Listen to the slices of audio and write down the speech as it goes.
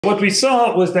What we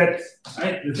saw was that,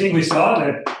 right, the thing we saw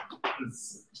that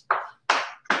is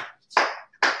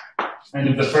kind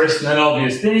of the first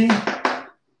non-obvious thing is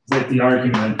that the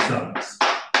argument sums.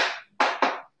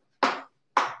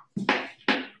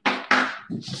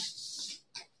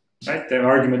 Right, the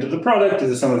argument of the product is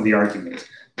the sum of the arguments.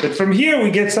 But from here we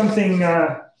get something,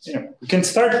 we can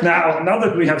start now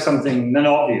that we have something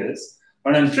non-obvious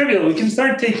or non-trivial, we can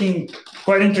start taking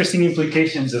quite interesting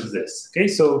implications of this. Okay,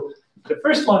 so the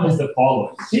first one is the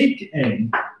following. Take A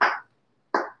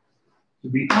to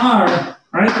be R,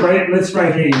 right? Let's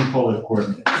write A in polar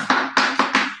coordinates.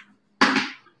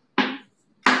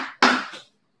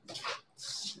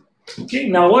 Okay,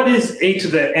 now what is A to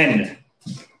the N?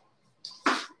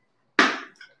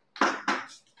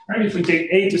 Right, if we take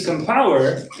A to some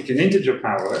power, like an integer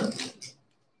power,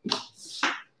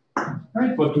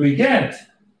 right, what do we get?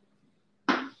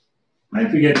 Right,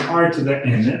 we get R to the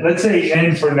N. Let's say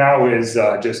N for now is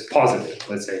just positive.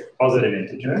 Let's say positive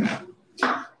integer.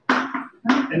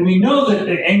 And we know that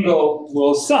the angle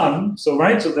will sum, so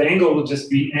right, so the angle will just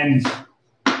be N.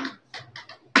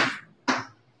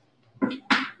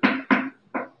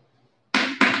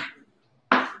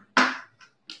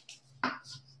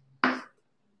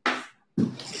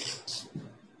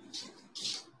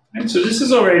 And so this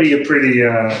is already a pretty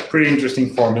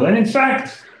interesting formula. And in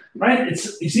fact, right,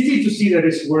 it's easy to see that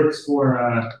this works for,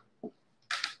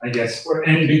 I guess, for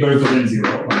n bigger or equal than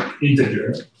 0, like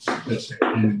integer. Let's say.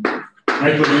 And,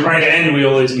 right, when we write n, we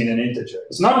always mean an integer.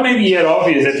 It's not maybe yet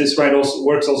obvious that this also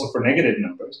works also for negative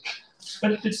numbers,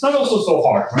 but it's not also so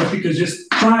hard, right? Because just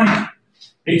trying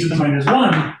a to the minus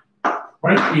 1,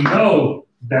 right, we know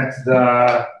that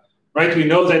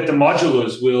the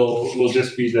modulus will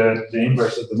just be the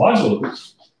inverse of the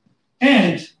modulus.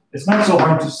 And it's not so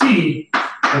hard to see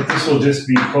that this will just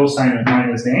be cosine of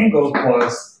minus the angle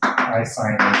plus I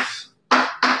sine of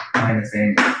minus the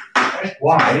angle. Right?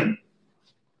 Why?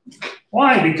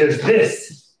 Why? Because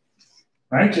this,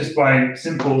 right, just by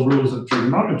simple rules of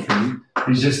trigonometry,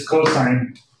 is just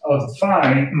cosine of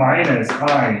phi minus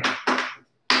I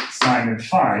sine of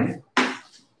phi.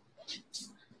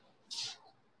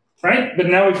 Right? But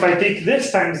now if I take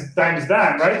this times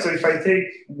that, right? So if I take,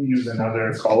 let me use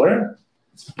another color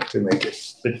to make it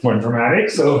a bit more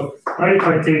dramatic. So, right, if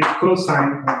I take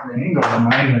cosine of the angle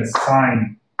minus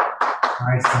sine,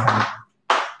 I sine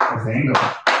of the angle,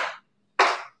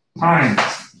 times,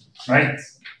 right,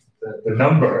 the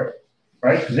number,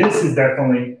 right? This is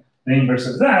definitely the inverse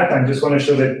of that. I just want to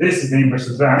show that this is the inverse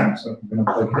of that. So I'm going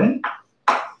to plug it in.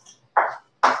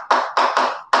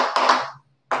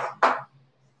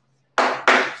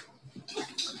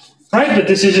 Right, but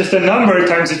this is just a number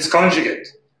times its conjugate.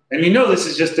 And we know this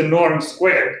is just a norm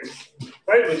squared,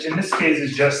 right? Which in this case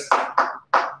is just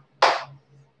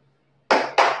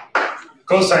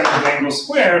cosine of the angle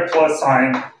square plus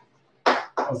sine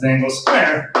of the angle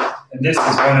square. And this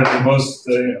is one of the most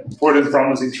important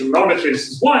problems in trigonometry. This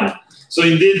is 1. So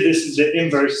indeed, this is the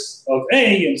inverse of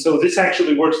A. And so this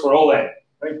actually works for all A,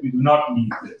 right? We do not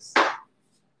need this.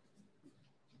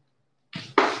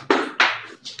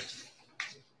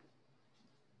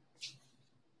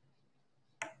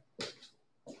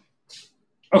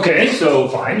 Okay, so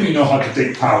fine, we know how to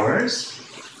take powers.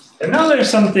 And now there's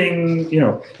something,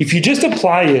 if you just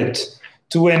apply it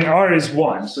to when R is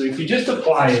 1, so if you just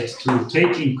apply it to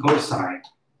taking cosine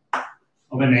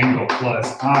of an angle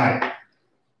plus I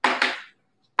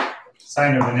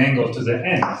sine of an angle to the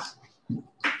n,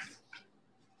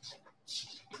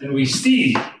 then we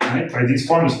see, right, by these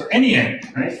formulas for any n,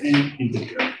 right, any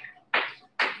integer,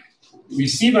 we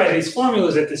see by these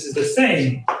formulas that this is the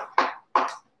same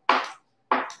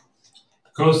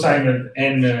cosine of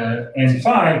n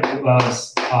phi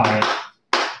plus I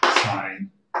sine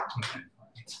of n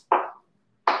phi.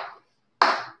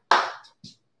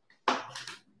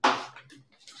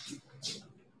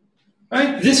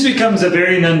 Right? This becomes a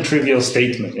very non-trivial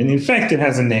statement. And in fact, it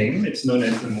has a name. It's known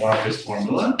as the Morris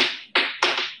formula.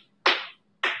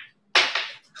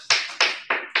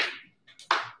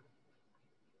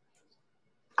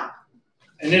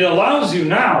 And it allows you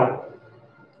now,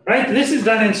 right? This is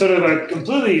done in sort of a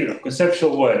completely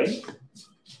conceptual way,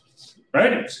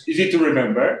 right? It's easy to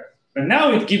remember, but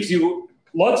now it gives you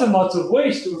lots and lots of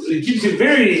ways it gives you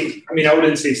very, I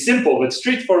wouldn't say simple, but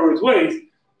straightforward ways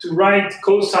to write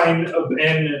cosine of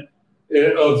n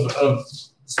of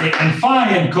say n phi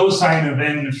and cosine of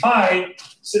n phi,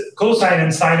 cosine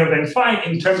and sine of n phi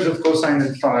in terms of cosine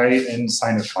of phi and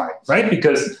sine of phi, right?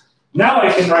 Because now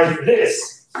I can write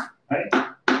this, right?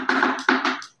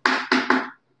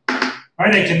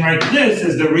 Right, I can write this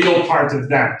as the real part of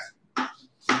that.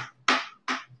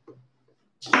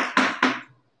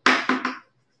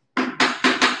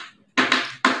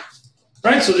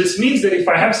 right? So this means that if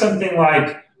I have something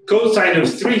like cosine of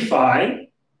 3 phi,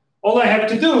 all I have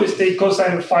to do is take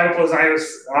cosine of phi plus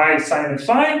I sine of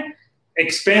phi,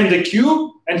 expand the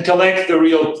cube, and collect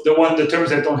the terms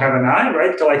that don't have an I,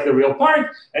 right? Collect the real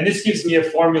part, and this gives me a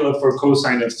formula for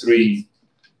cosine of 3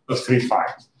 phi,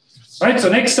 right? So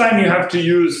next time you have to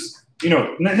use,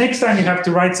 next time you have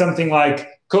to write something like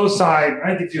cosine,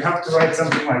 right? If you have to write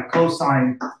something like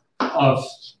cosine of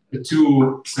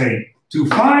 2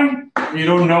 phi, and you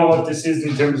don't know what this is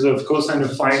in terms of cosine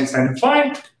of phi and sine of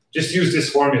phi, just use this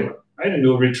formula, right? And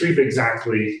you'll retrieve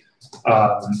exactly,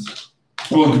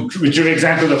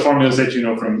 the formulas that you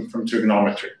know from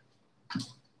trigonometry.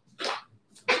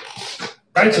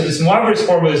 Right, so this Moivre's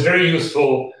formula is very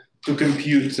useful to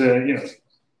compute,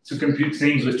 to compute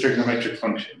things with trigonometric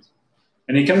functions.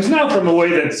 And it comes now from a way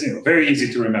that's very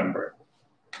easy to remember.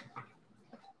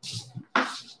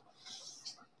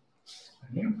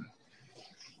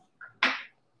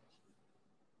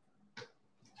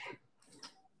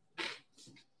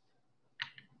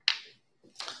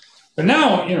 But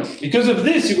now, because of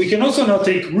this, we can also now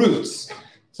take roots,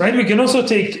 right? We can also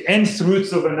take nth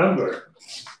roots of a number.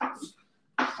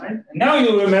 Right? And now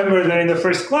you'll remember that in the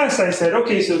first class I said,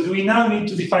 okay, so do we now need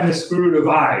to define the square root of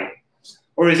I?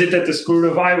 Or is it that the square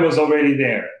root of I was already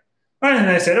there? Right, and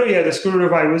I said, oh yeah, the square root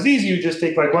of I was easy. You just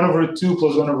take like 1 over root 2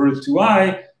 plus 1 over root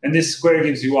 2I, and this square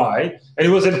gives you I. And it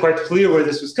wasn't quite clear where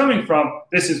this was coming from.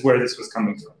 This is where this was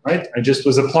coming from, right? I just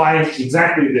was applying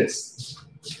exactly this.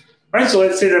 Right, so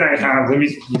let's say that I have, let me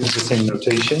use the same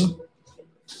notation.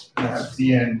 I have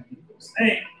Dn equals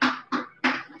A.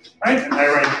 Right, and I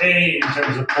write A in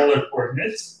terms of polar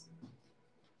coordinates.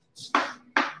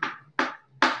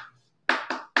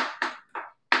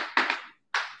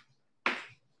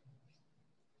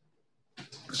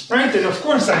 Right, and of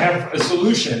course I have a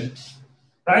solution.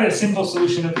 Right, a simple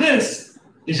solution of this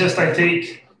is just I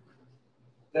take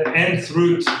the nth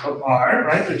root of R,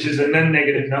 right, which is a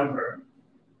non-negative number,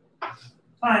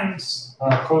 times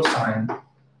cosine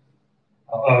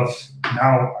of,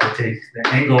 now I take the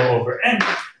angle over n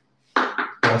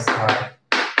plus I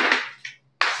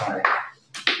sine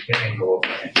the angle over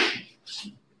n.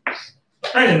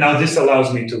 Right, and now this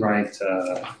allows me to write,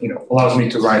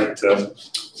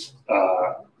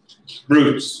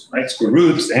 roots, right? Square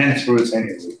roots, nth roots,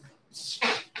 any root.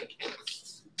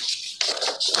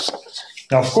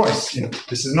 Now, of course,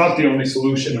 this is not the only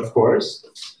solution, of course.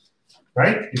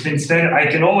 Right? If instead I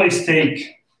can always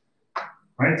take,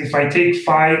 right? If I take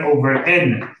phi over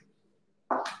n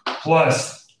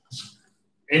plus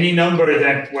any number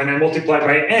that when I multiply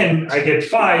by n, I get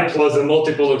phi plus a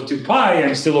multiple of 2 pi,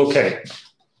 I'm still okay.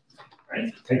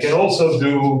 Right? I can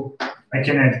also I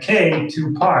can add k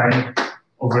 2 pi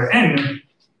over n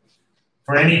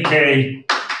for any k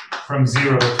from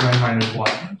 0 to n minus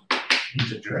 1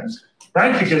 integer.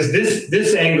 Right? Because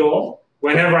this angle,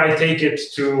 whenever I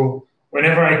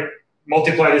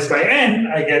multiply this by n,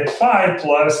 I get phi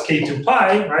plus k2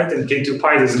 pi, right? And k2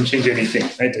 pi doesn't change anything,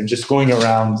 right? I'm just going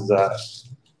around the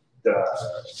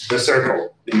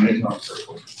circle, the unit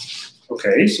circle.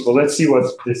 Okay, so let's see what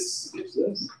this gives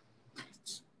us.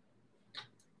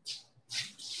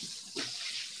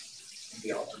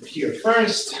 Maybe I'll put here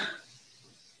first.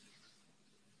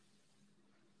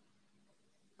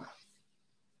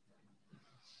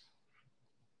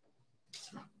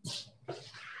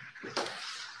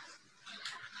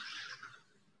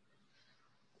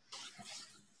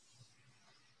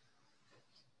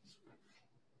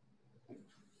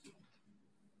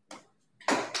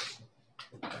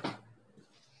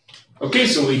 Okay,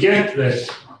 so we get that,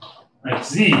 right,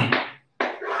 Z, right,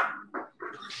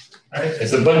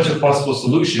 there's a bunch of possible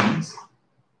solutions,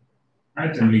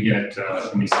 right, and we get,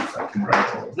 let me see if I can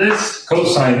write all of this,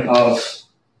 cosine of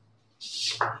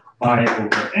pi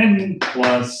over n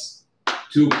plus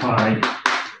 2 pi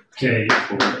k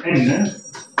over n.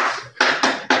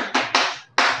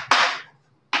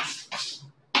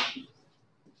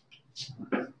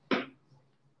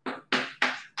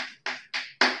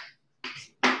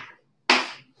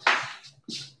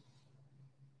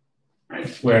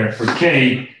 Where for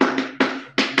k,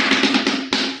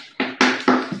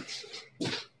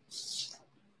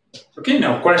 okay,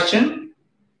 now question,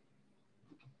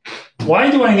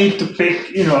 why do I need to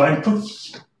pick, I put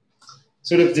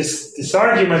sort of this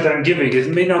argument I'm giving, it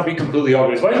may not be completely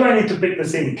obvious. Why do I need to pick the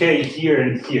same k here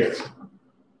and here?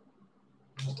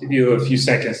 I'll give you a few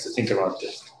seconds to think about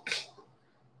this.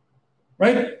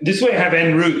 Right, this way I have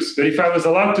n roots, but if I was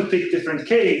allowed to pick different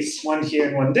k's, one here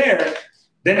and one there,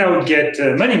 then I would get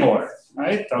many more,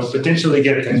 right? I would potentially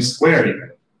get n squared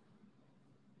even.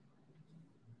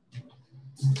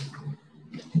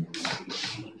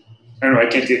 I don't know, I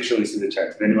can't actually see the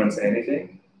chat. Did anyone say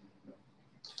anything?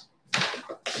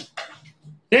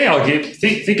 Yeah, I'll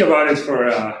think about it for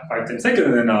 5-10 seconds,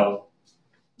 and then I'll.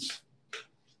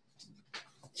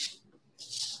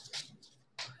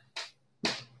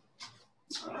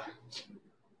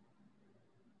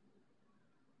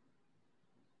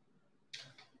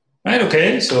 Right.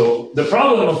 Okay. So the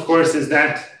problem, of course, is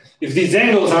that if these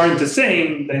angles aren't the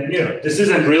same, then this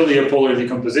isn't really a polar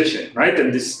decomposition, right?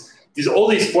 And all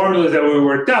these formulas that we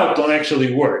worked out don't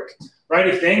actually work. Right?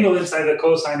 If the angle inside the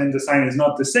cosine and the sine is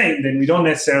not the same, then we don't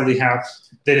necessarily have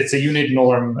that it's a unit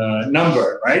norm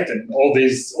number, right? And all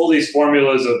these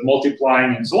formulas of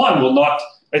multiplying and so on will not.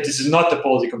 Right? This is not the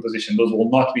polar decomposition; those will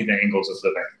not be the angles of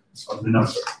the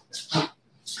number.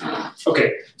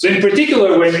 Okay. So in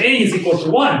particular, when a is equal to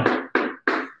 1,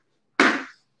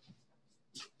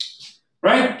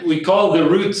 right? We call the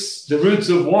roots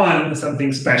of 1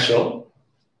 something special.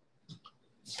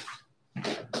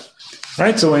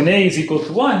 Right, so when a is equal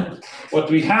to 1, what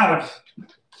we have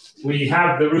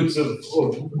the roots of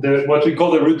what we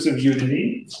call the roots of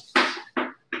unity.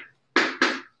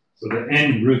 So the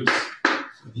n roots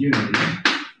of unity.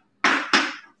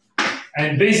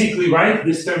 And basically, right,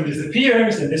 this term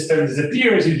disappears and this term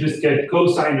disappears. You just get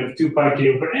cosine of 2 pi k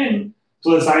over n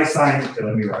plus I sine. Okay,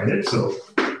 let me write it. So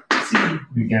C,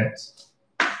 we get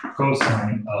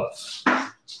cosine of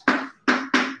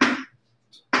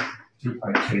 2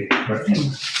 pi k over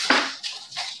n.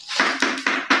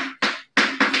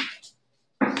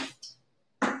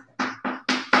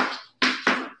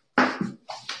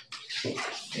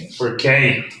 For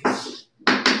k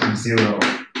from 0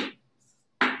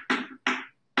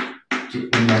 to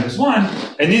n minus 1.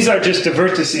 And these are just the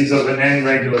vertices of an n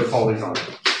regular polygon.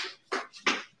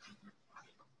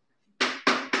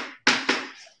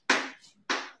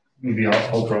 Maybe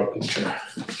I'll draw a picture.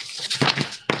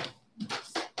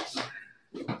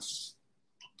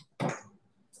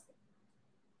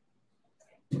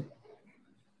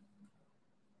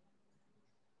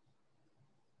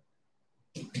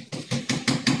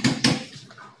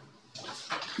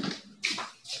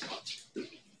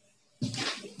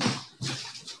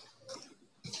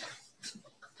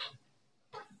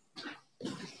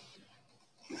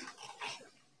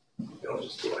 I'll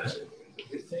just go ahead and do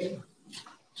everything.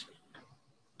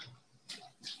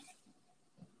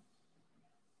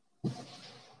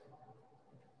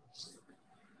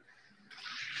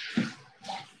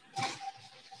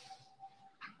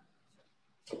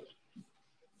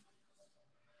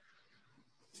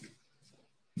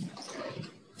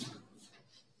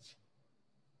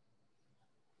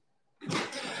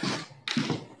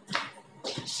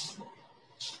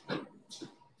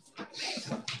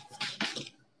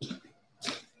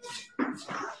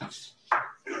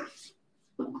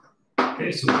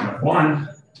 Okay, so we have 1.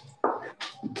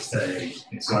 Say,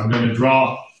 okay, so I'm going to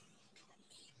draw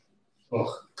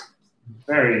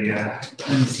very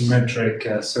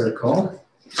unsymmetric circle.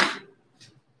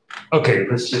 Okay,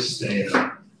 let's just say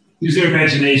use your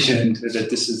imagination that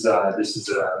this is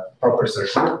a proper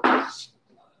circle.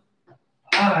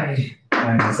 I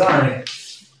minus I,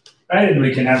 right? And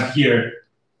we can have here,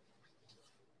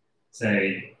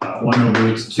 say 1 over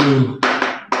root 2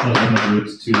 plus 1 over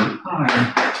root 2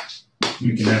 I.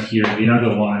 We can have here the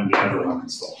other one,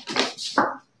 and so on.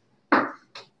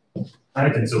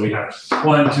 Right, and so we have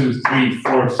 1, 2, 3,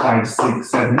 4, 5, 6,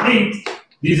 7, 8.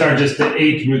 These are just the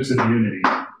 8 roots of unity.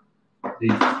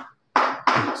 These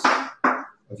roots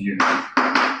of unity.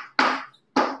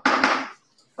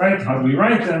 Right, how do we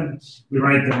write them? We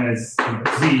write them as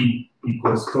z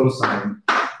equals cosine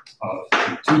of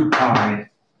 2 pi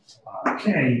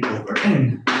k over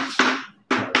n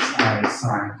plus I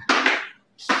sine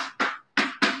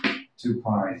 2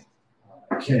 pi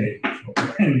k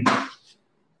over n,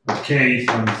 with k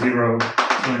from 0 to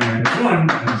n minus 1,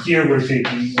 and here we're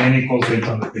taking n equals 8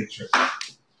 on the picture.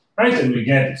 Right, and we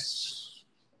get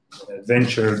an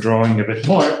adventure drawing a bit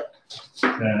more.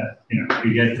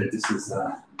 We get that this is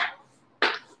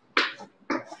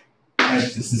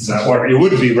or it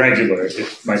would be regular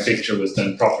if my picture was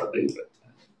done properly, but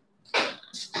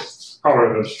power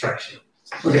of abstraction.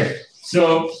 Okay,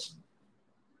 so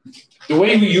the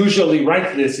way we usually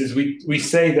write this is we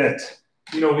say that,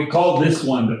 we call this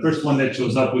one, the first one that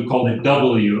shows up, we call it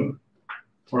W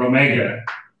or omega.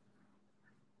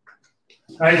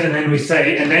 Right, and then we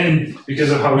say, and then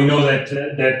because of how we know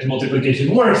that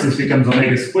multiplication works, this becomes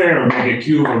omega squared, omega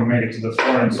cubed, or omega to the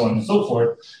 4, and so on and so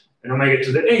forth. And omega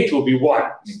to the 8 will be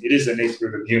 1. It is an 8th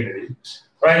root of unity.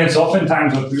 Right, and so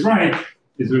oftentimes what we write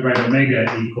is we write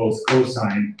omega equals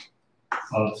cosine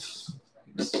of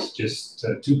just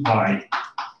 2 pi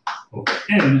over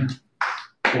n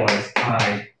was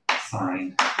I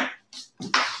sine 2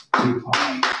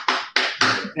 pi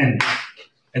n.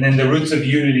 And then the roots of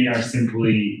unity are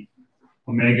simply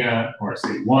omega, or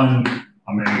say 1,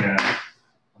 omega,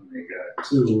 omega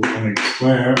 2, omega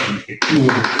square, omega cube,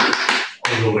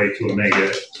 all the way to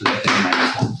omega to the n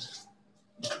minus 1.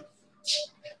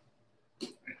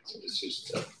 Right, so it's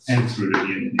just nth root of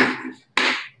unity.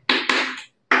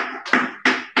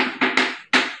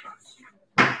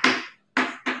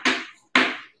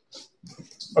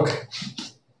 Okay.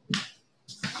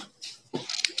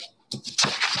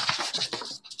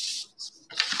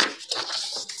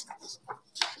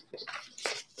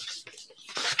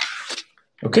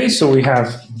 Okay, so we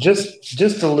have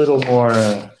just a little more.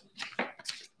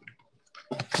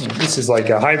 This is like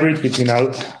a hybrid between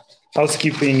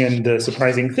housekeeping and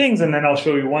surprising things, and then I'll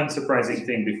show you one surprising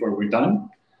thing before we're done.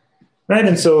 Right,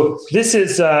 and so this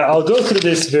is. I'll go through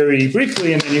this very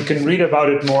briefly, and then you can read about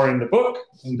it more in the book,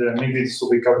 and maybe this will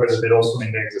be covered a bit also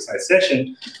in the exercise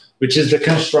session, which is the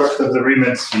construct of the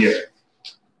Riemann sphere.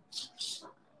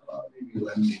 Maybe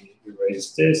let me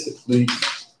erase this at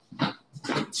least.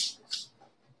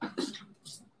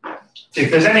 If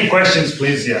there's any questions,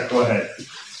 please, yeah, go ahead.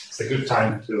 It's a good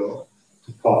time to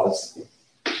pause.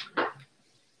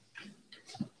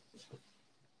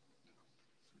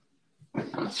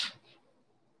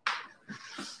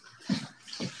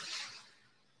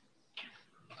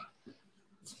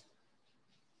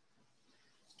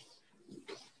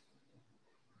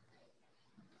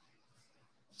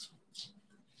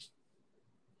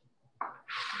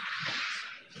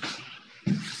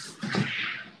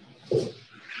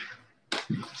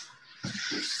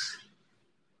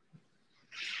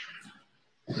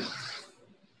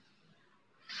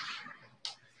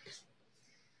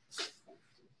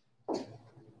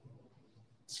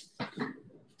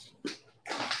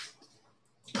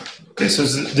 Okay, so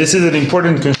this is an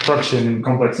important construction in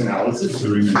complex analysis, the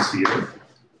Riemann sphere.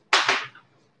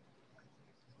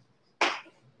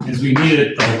 As we need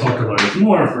it, I'll talk about it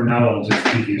more. For now, I'll just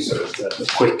give you sort of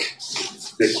the quick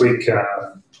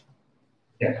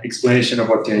explanation of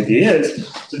what the idea is.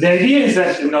 So the idea is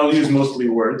that, and I'll use mostly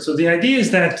words. So the idea is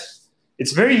that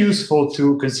it's very useful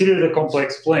to consider the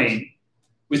complex plane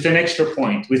with an extra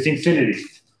point, with infinity.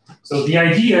 So the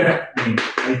idea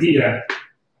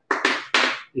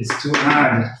is to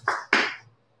add,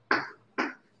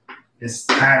 this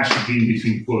add should be in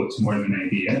between quotes more than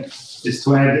idea, is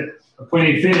to add a point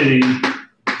infinity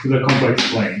to the complex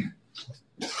plane.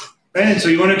 Right? And so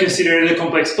you want to consider the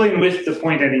complex plane with the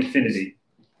point at infinity,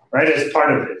 right, as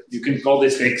part of it. You can call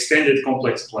this the extended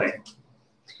complex plane.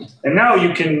 And now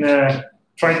you can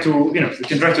try to, we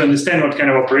can try to understand what kind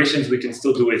of operations we can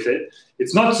still do with it.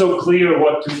 It's not so clear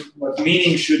what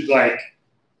meaning should like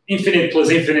infinite plus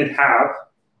infinite have,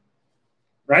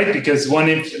 right? Because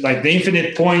the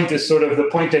infinite point is sort of the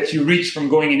point that you reach from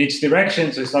going in each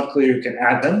direction, so it's not clear you can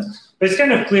add them. But it's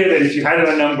kind of clear that if you add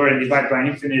a number and divide by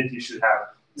infinite, you should have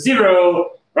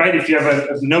 0, right? If you have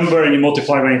a number and you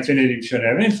multiply by infinite, you should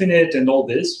have infinite and all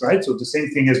this, right? So the same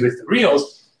thing as with the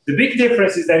reals. The big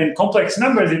difference is that in complex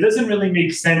numbers, it doesn't really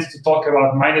make sense to talk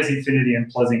about minus infinity and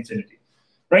plus infinity.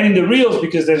 Right, in the reals,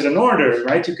 because there's an order,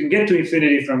 right, you can get to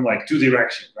infinity from like 2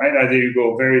 directions, right? Either you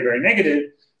go very, very negative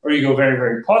or you go very,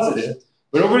 very positive.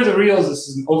 But over the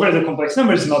reals, over the complex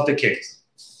numbers, is not the case,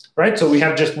 right? So we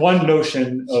have just one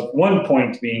notion of one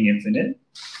point being infinite.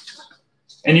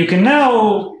 And you can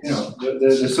now,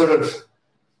 the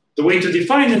way to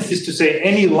define this is to say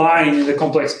any line in the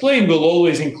complex plane will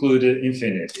always include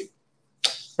infinity,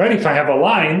 right? If I have a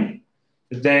line,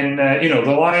 then,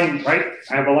 the line, right?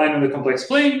 I have a line on the complex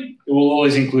plane, it will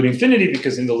always include infinity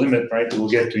because in the limit, right, it will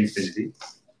get to infinity.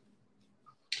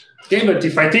 Okay, but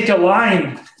if I take a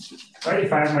line, right,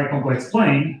 if I have my complex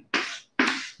plane, and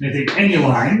I take any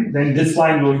line, then this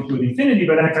line will include infinity,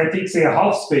 but if I take, say, a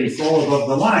half space all above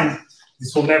the line,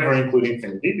 this will never include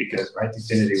infinity because, right,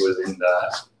 infinity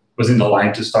was in the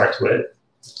line to start with.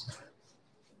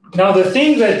 Now, the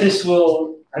thing that this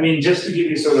will, just to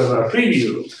give you sort of a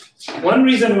preview, one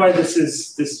reason why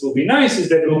this will be nice is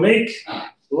that it will make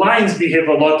lines behave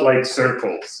a lot like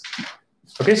circles.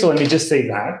 Okay, so let me just say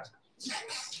that.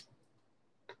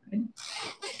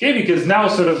 Okay, because now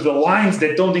sort of the lines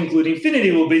that don't include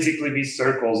infinity will basically be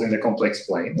circles in the complex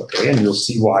plane. Okay, and you'll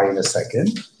see why in a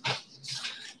second.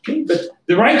 Okay, but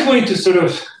the right way to sort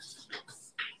of,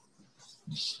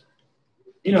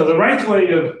 the right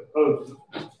way of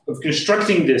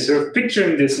constructing this or of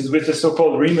picturing this is with the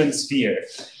so-called Riemann sphere.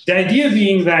 The idea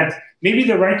being that maybe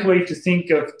the right way to think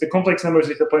of the complex numbers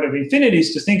with the point of infinity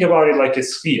is to think about it like a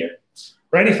sphere,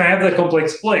 right? If I have the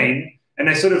complex plane and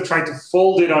I sort of try to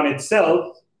fold it on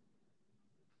itself,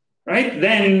 right?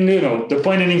 Then the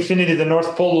point at infinity, the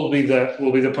north pole will be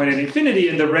the point at infinity,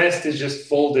 and the rest is just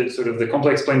folded. Sort of the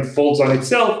complex plane folds on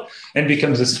itself and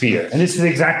becomes a sphere. And this is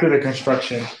exactly the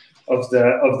construction of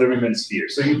the Riemann sphere.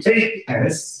 So you take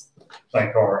S,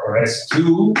 like or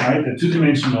S2, right? The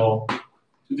two-dimensional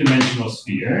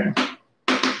sphere.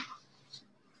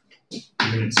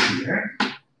 Riemann sphere.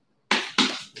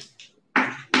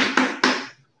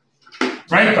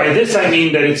 Right, by this I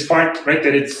mean that it's that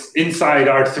it's inside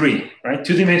R3, right?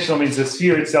 Two-dimensional means the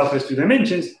sphere itself has two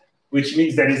dimensions, which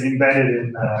means that it's embedded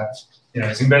in,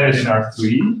 it's embedded in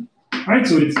R3, right?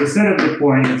 So it's the set of the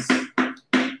points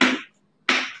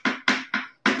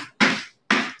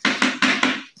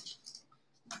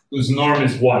whose norm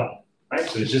is 1, right?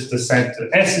 So it's just the set,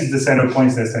 S is the set of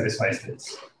points that satisfies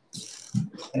this.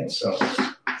 Okay, so it's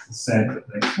the set of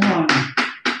x1,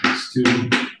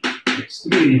 x2,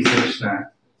 x3 such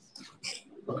that,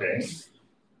 okay.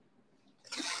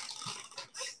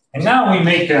 And now we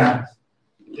make a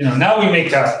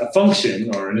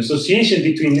function or an association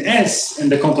between S and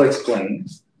the complex plane.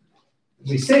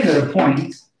 We say that a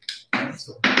point,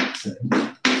 so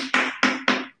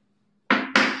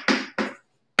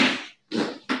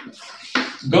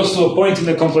goes to a point in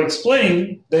the complex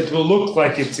plane that will look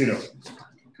like it's,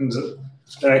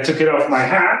 I took it off my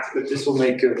hat, but this will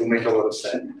make a lot of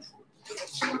sense.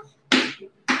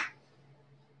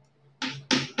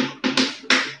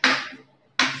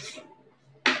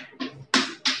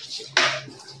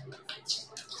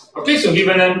 Okay, so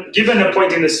given a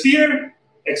point in the sphere,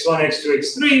 x1, x2,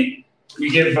 x3,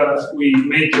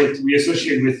 we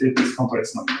associate with it this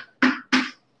complex number.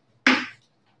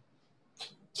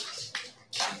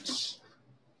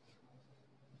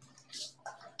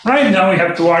 Right, now we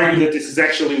have to argue that this is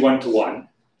actually one-to-one.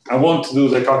 I won't do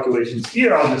the calculations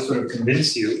here, I'll just sort of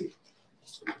convince you.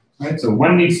 Right, so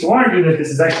one needs to argue that this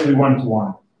is actually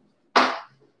one-to-one.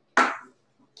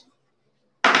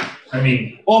 I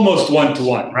mean, almost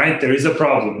one-to-one, right? There is a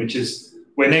problem, which is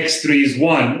when x3 is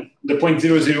 1, the point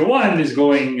 001 is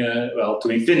going, to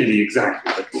infinity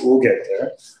exactly, but we'll get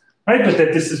there. Right, but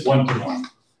that this is one-to-one.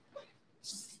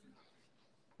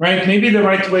 Right, maybe the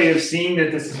right way of seeing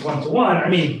that this is one-to-one, I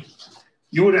mean,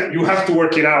 you have to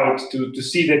work it out to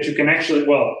see that you can actually,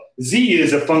 z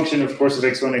is a function, of course, of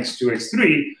x1, x2,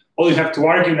 x3. All you have to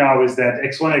argue now is that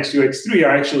x1, x2, x3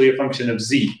 are actually a function of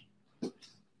z.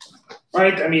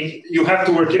 Right? I mean, you have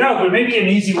to work it out, but maybe an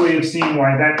easy way of seeing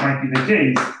why that might be the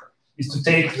case is to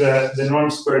take the norm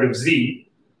squared of z.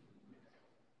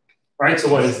 Right? So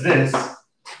what is this?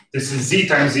 This is z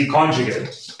times z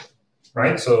conjugate.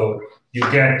 Right? So you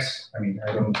get, I mean,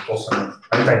 I don't also know,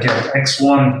 right? I get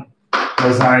x1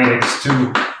 plus I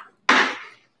x2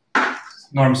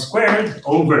 norm squared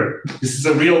over, this is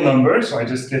a real number, so I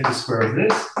just get the square of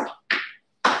this.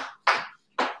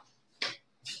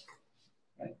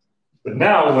 But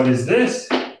now, what is this?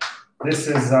 This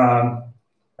is,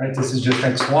 right, this is just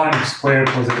x1 squared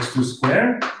plus x2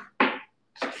 squared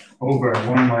over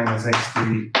 1 minus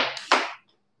x3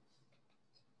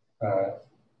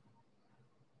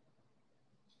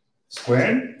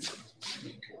 squared.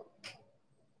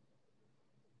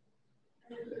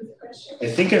 I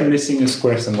think I'm missing a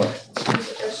square somewhere.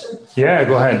 Yeah,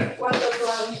 go ahead. What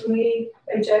does one mean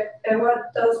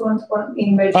what does one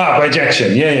mean by bijection?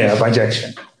 Bijection. Yeah,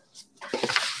 bijection.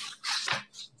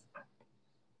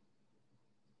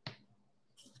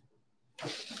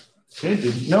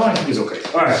 Okay, no, I think it's okay.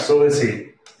 All right, so let's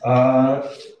see.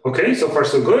 Okay, so far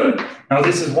so good. Now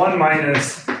this is 1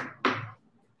 minus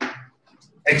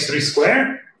x3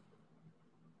 squared.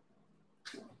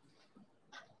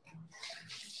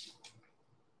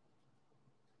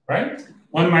 Right?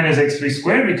 1 minus x3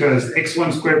 squared, because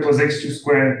x1 squared plus x2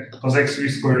 squared plus x3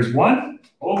 squared is 1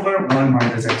 over 1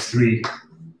 minus x3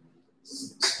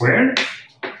 squared.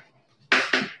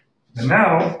 And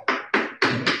now,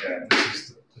 this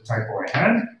is the typo I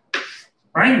had.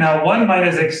 Right? Now 1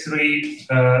 minus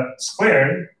x3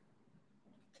 squared.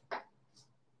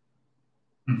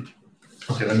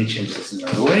 Okay, let me change this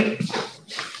another way.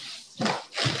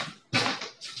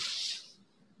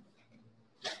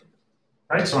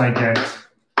 Right, so I get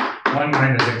 1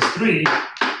 minus x3,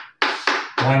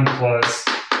 1 plus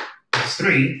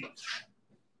x3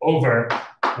 over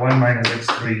 1 minus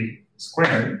x3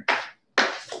 squared.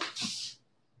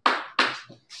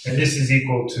 And this is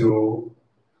equal to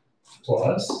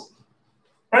plus,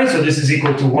 right? So this is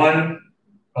equal to 1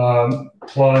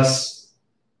 plus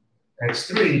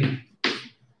x3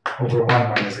 over 1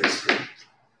 minus x3.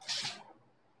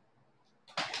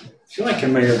 I feel like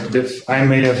I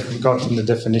may have gotten the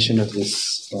definition of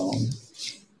this wrong.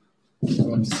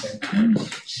 1 second.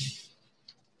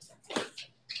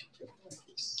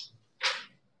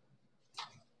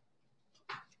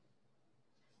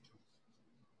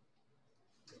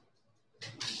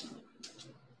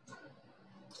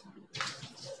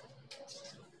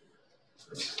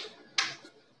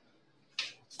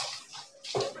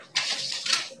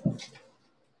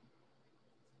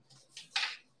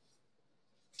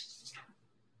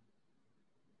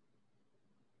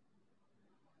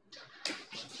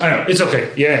 I know, it's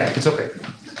okay. Yeah, it's okay.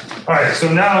 All right,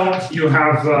 so now you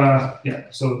have, yeah,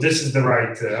 so this is the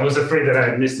right, I was afraid that I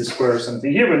had missed a square or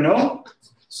something here, but no.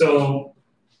 So,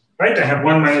 right, I have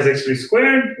 1 minus x3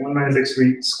 squared, 1 minus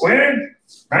x3 squared,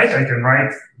 right? I can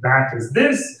write that as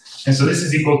this. And so this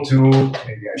is equal to,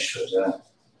 maybe I should,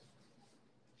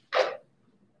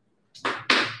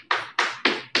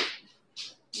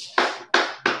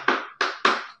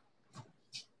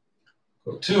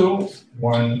 2,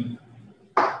 1,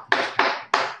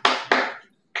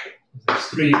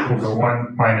 x3 over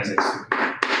 1 minus x3.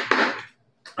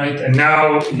 Right, and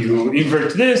now you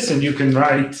invert this, and you can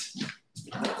write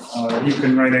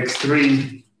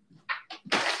x3.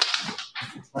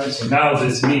 Right, so now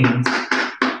this means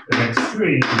that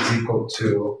x3 is equal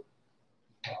to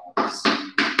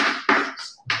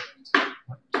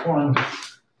 1.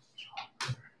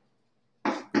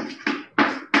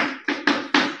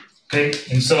 Okay,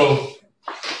 and so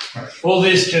all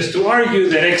this just to argue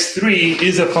that x3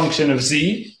 is a function of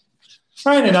z.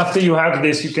 Right, and after you have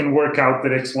this, you can work out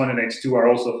that x1 and x2 are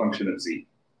also a function of z.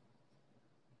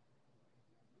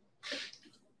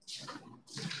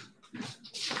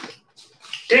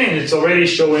 Okay, and it's already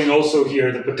showing also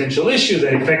here the potential issue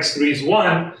that if x3 is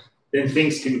 1, then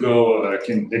things can go,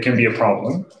 there can be a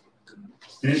problem.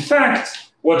 And in fact,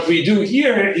 what we do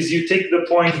here is you take the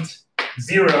point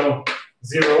 0,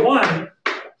 0, 1,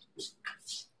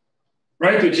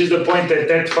 right, which is the point that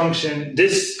that function,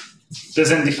 this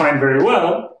doesn't define very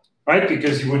well, right,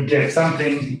 because you would get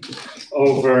something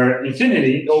over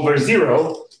infinity, over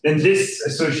 0, then this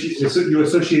you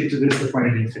associate to this the point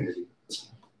of infinity.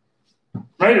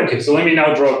 Right, okay, so let me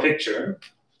now draw a picture.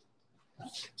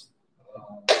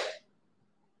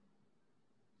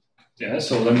 Yeah,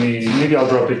 so maybe I'll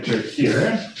draw a picture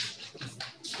here.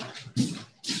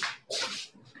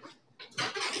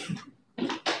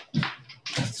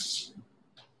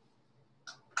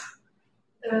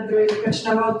 There is a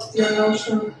question about your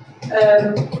notion.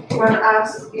 One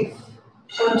asks if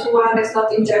 1 to 1 is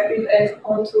not injective and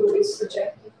 1 to 2 is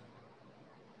surjective.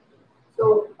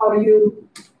 So how you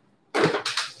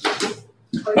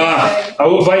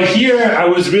by here, I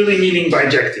was really meaning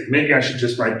bijective. Maybe I should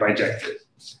just write bijective.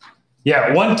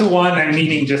 Yeah, 1 to 1, I'm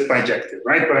meaning just bijective,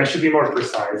 right? But I should be more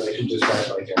precise. I should just write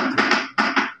bijective.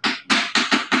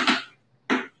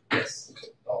 Yes, okay.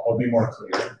 I'll be more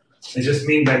clear. I just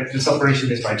mean that this operation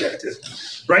is bijective.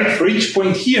 Right? For each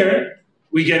point here,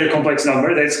 we get a complex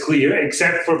number. That's clear,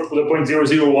 except for the point 0,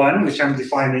 0, 1, which I'm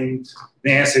defining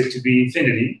the answer to be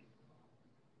infinity.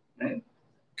 Right?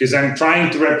 Because I'm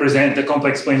trying to represent the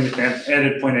complex plane with an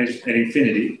added point at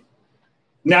infinity.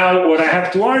 Now, what I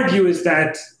have to argue is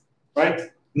that,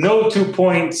 right, no 2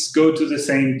 points go to the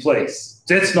same place.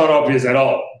 That's not obvious at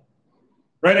all.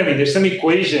 Right? I mean, there's some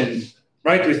equation,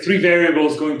 right, with 3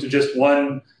 variables going to just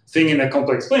one thing in a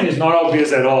complex plane. It's not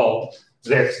obvious at all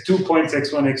that 2 points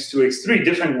x1, x2, x3,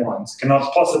 different ones,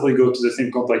 cannot possibly go to the same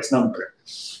complex number.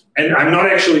 And I'm not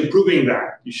actually proving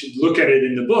that. You should look at it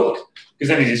in the book,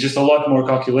 because I mean, it's just a lot more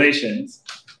calculations,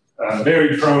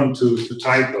 very prone to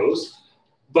typos.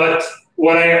 But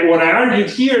what I argued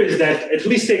here is that at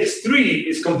least x3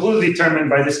 is completely determined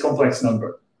by this complex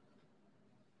number.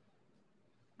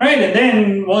 Right, and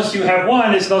then once you have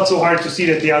 1, it's not so hard to see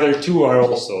that the other 2 are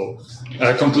also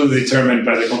completely determined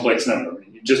by the complex number.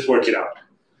 You just work it out.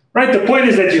 Right, the point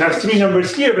is that you have 3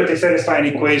 numbers here, but they satisfy an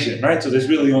equation, right? So there's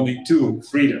really only 2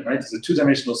 freedom, right? It's a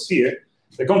 2-dimensional sphere.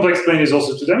 The complex plane is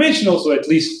also 2-dimensional, so at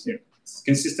least it's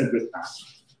consistent with that.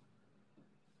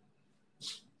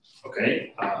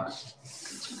 Okay.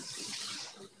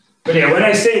 But yeah, when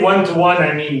I say 1 to 1,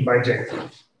 I mean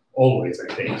bijective. Always,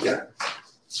 I think, yeah.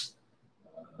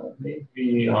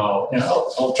 Maybe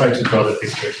I'll try to draw the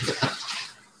picture here.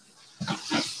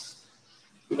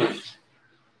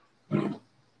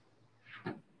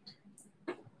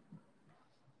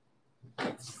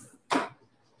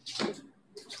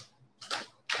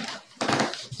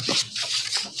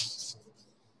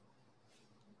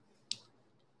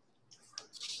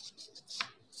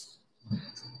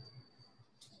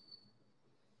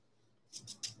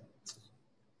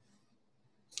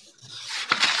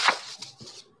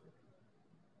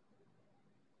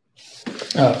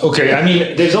 Okay, I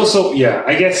mean, there's also, yeah,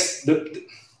 I guess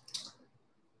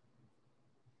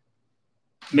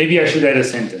maybe I should add a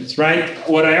sentence, right?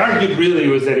 What I argued really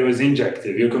was that it was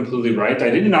injective. You're completely right. I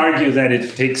didn't argue that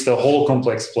it takes the whole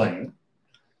complex plane,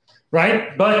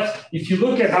 right? But if you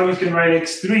look at how you can write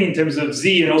x3 in terms of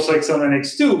z and also x1 and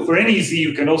x2, for any z,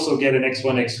 you can also get an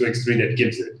x1, x2, x3 that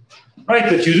gives it, right?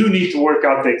 But you do need to work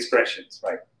out the expressions,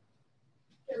 right?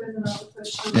 There is another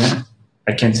question. Yeah,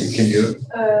 I can't see. Can you?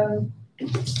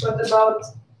 What about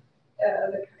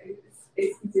the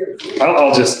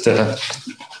I'll just.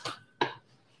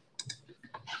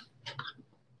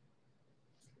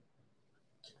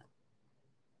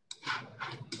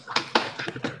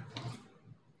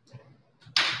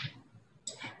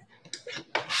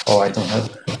 Oh, I don't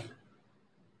have.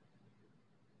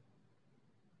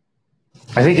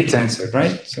 I think it's answered,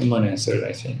 right? Someone answered,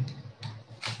 I think.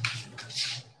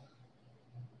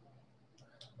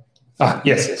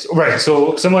 Yes. Right.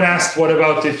 So someone asked, what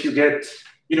about if you get,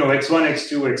 x1,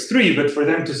 x2, x3, but for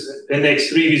them to, and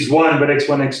x3 is 1, but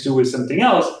x1, x2 is something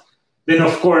else, then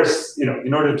of course,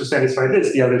 in order to satisfy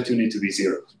this, the other two need to be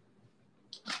 0.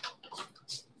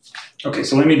 Okay,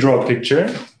 so let me draw a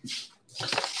picture.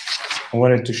 I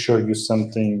wanted to show you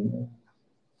something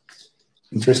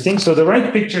interesting. So the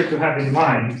right picture to have in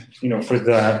mind, for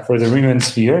the Riemann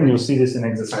sphere, and you'll see this in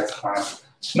exercise class,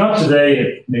 not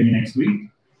today, maybe next week.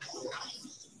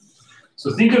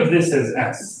 So think of this as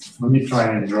S. Let me try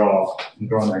and draw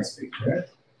a nice picture.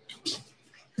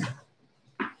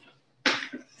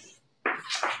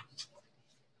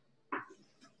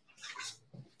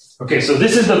 Okay, so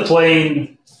this is the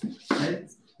plane. Right?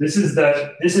 This is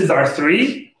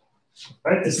R3.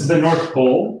 Right? This is the North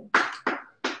Pole.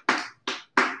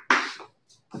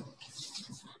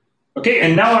 Okay,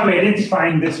 and now I'm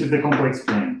identifying this with the complex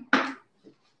plane.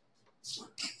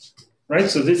 Right?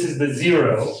 So this is the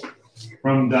 0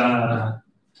 from the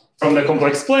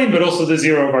complex plane, but also the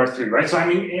 0 of R3, right? So I'm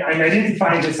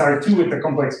identifying this R2 with the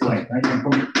complex plane, right? I'm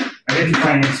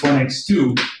identifying x1,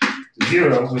 x2 to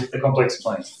 0 with the complex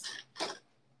plane.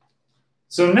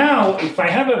 So now, if I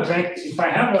have a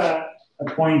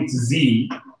point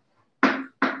Z,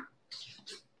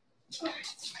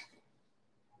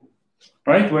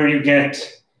 right, where you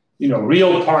get,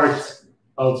 real part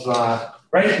of,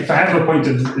 right? If I have a point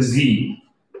of Z,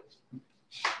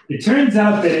 it turns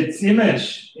out that its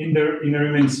image in the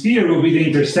Riemann sphere will be the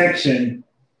intersection.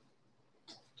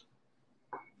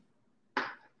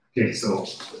 Okay, so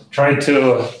try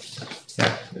to,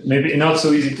 maybe not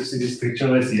so easy to see this picture.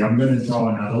 Let's see, I'm going to draw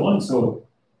another one. So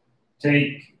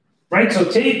take a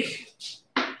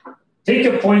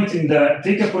point in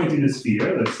the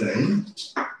sphere, let's say.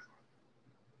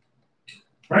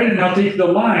 Right, and now take the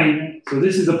line. So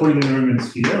this is the point in the Riemann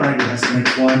sphere, right? It has some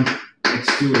x1,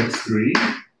 x2,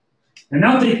 x3. And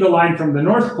now take the line from the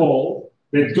North Pole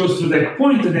that goes through that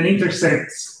point and then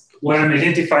intersects what I'm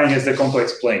identifying as the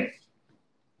complex plane.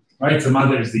 Right, some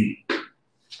other Z.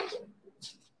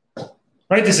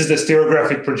 Right, this is the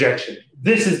stereographic projection.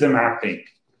 This is the mapping.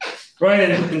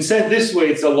 Right, and said this way,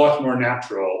 it's a lot more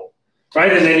natural.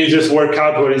 Right, and then you just work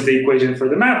out what is the equation for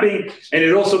the mapping, and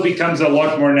it also becomes a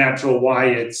lot more natural why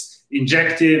it's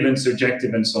injective and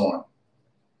surjective and so on.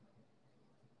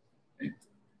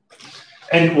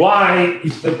 And why,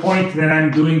 if the point that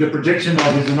I'm doing the projection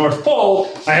of is the North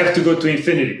Pole, I have to go to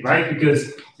infinity, right?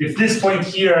 Because if this point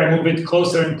here, I move it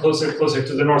closer and closer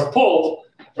to the North Pole,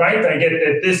 right? I get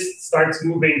that this starts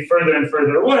moving further and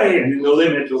further away, and then the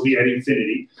limit will be at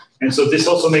infinity. And so this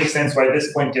also makes sense why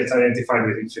this point gets identified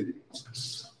with infinity.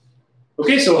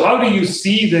 Okay, so how do you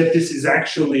see that this is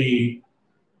actually,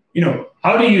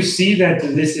 how do you see that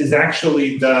this is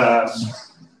actually that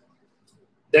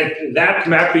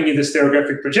mapping in the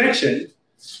stereographic projection,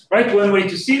 right? One way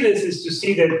to see this is to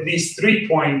see that these 3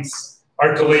 points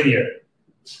are collinear,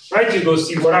 right? You go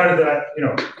see what are the,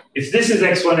 if this is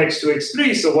x1, x2,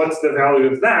 x3, so what's the value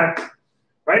of that,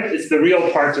 right? It's the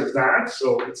real part of that,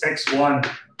 so it's x1,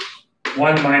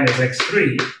 1 minus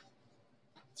x3,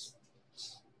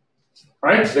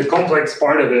 right? The complex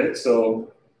part of it,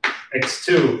 so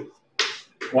x2,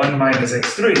 1 minus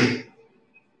x3,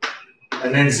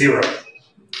 and then 0.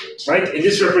 Right? In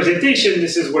this representation,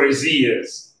 this is where Z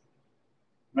is.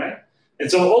 Right? And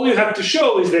so all you have to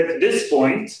show is that this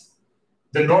point,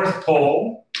 the North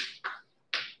Pole,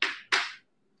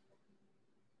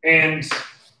 and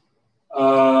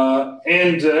x1,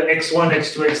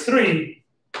 x2, x3,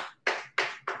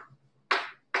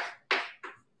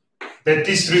 that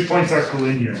these 3 points are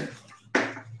collinear.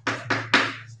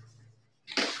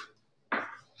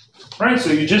 Right? So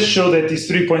you just show that these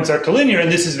 3 points are collinear,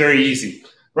 and this is very easy.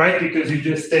 Right, because you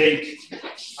just take,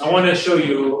 I want to show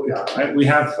you, we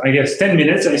have, I guess, 10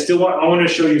 minutes. I want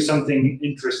to show you something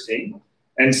interesting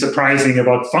and surprising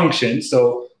about functions.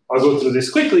 So I'll go through this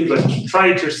quickly, but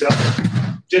try it yourself.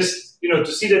 Just, to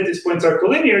see that these points are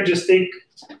collinear, just think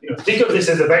of this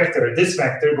as a vector, this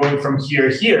vector going from here,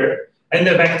 here, and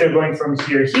the vector going from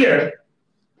here, here,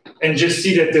 and just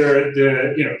see that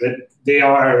that they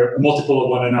are a multiple of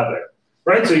one another.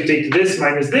 Right, so you take this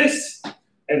minus this,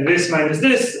 and this minus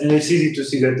this, and it's easy to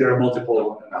see that they're a multiple of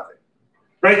one another.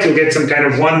 right? You'll get some kind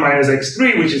of 1 minus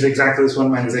x3, which is exactly this 1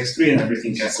 minus x3, and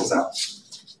everything cancels out.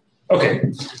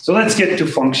 Okay, so let's get to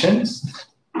functions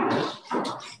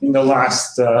in the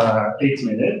last 8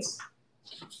 minutes.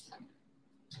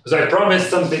 Because I promised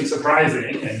something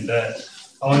surprising, and I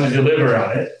want to deliver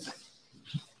on it.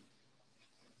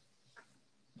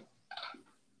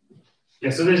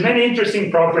 Yeah, so there's many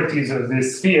interesting properties of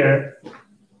this sphere,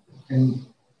 and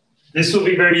this will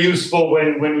be very useful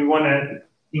when we want to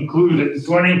include, if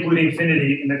you want to include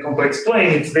infinity in the complex plane,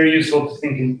 it's very useful to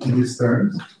think in these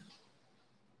terms.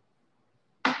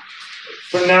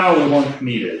 For now, we won't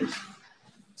need it.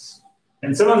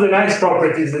 And some of the nice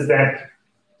properties is that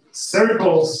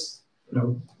circles,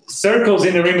 circles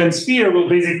in the Riemann sphere will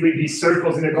basically be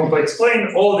circles in the complex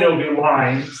plane, or they'll be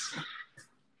lines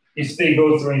if they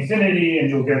go through infinity, and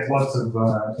you'll get lots of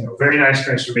very nice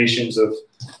transformations of,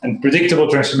 and predictable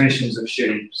transformations of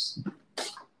shapes.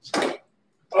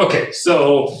 Okay,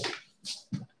 so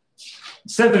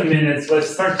 7 minutes, let's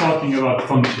start talking about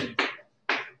functions.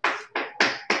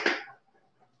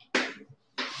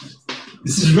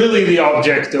 This is really the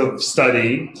object of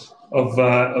study of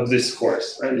this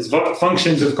course, right? It's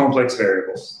functions of complex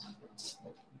variables.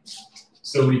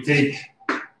 So we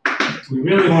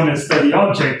really want to study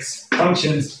objects,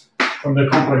 functions, from the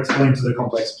complex plane to the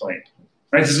complex plane,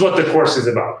 right? This is what the course is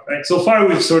about, right? So far,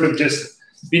 we've sort of just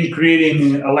been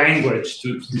creating a language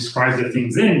to describe the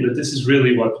things in, but this is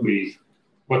really what we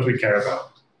care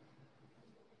about.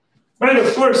 Right,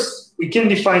 of course, we can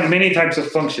define many types of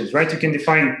functions, right? You can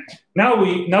define, now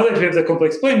that we have the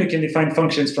complex plane, we can define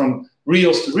functions from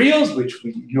reals to reals, which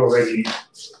you already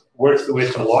worked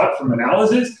with a lot from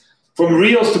analysis, from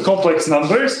reals to complex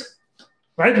numbers,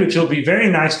 right, which will be very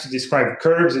nice to describe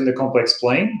curves in the complex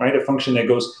plane, right? A function that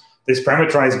is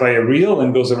parameterized by a real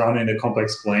and goes around in the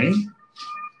complex plane.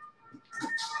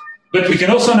 But we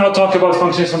can also now talk about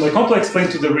functions from the complex plane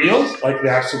to the reals, like the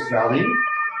absolute value,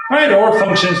 right? Or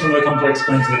functions from the complex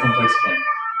plane to the complex plane.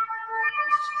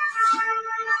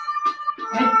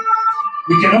 Right?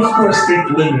 We can, of course, take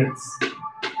limits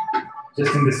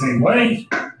just in the same way.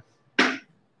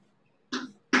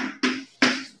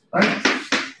 Right?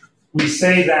 We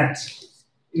say that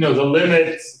the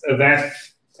limit of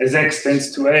f as x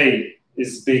tends to a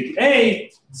is big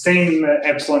A, same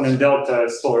epsilon and delta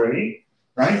story,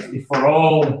 right? If for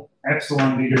all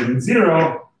epsilon bigger than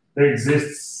 0, there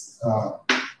exists a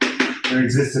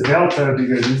delta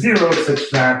bigger than 0, such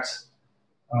that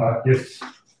if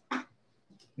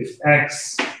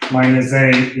x minus a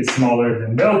is smaller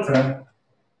than delta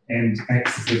and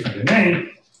x is different than a,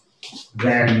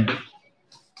 then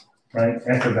right,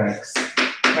 f of x,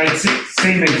 right,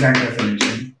 same exact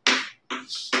definition,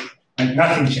 and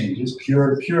nothing changes,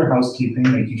 pure housekeeping,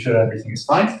 making sure everything is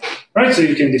fine, right? So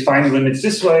you can define limits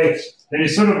this way. Then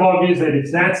it's sort of obvious that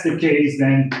if that's the case,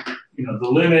 then the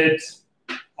limit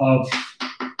of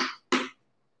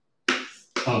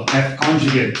f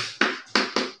conjugate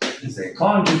is a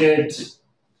conjugate,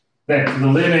 that the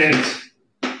limit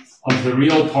of the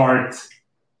real part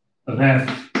of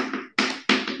f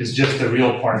is just the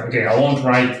real part. Okay, I won't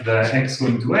write the x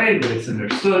going to a, but it's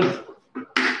understood.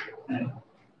 And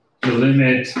the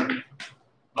limit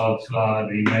of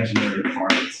the imaginary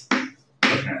part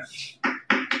of f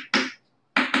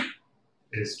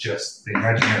is just the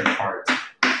imaginary part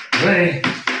of a.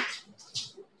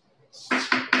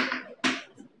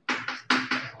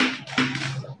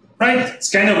 Right? It's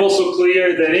kind of also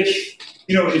clear that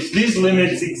if these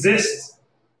limits exist,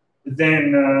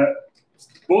 then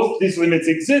both these limits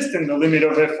exist and the limit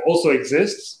of f also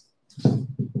exists.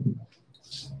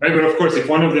 Right? But of course, if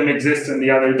one of them exists and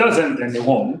the other doesn't, then they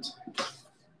won't.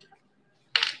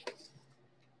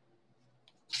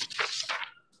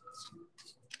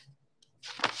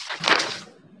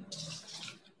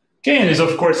 Okay, and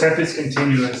of course f is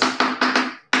continuous.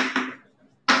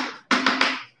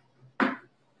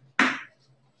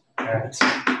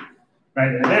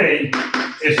 At a,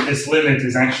 if this limit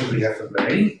is actually f of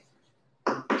a.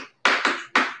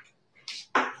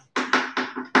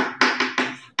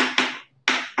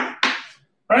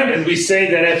 Right, and we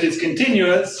say that f is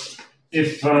continuous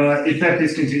if f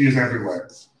is continuous everywhere.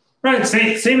 Right,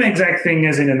 same exact thing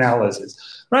as in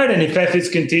analysis. Right, and if f is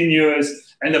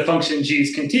continuous and the function g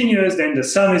is continuous, then the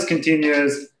sum is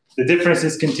continuous, the difference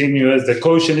is continuous, the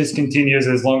quotient is continuous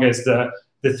as long as the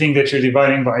thing that you're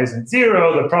dividing by isn't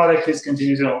 0, the product is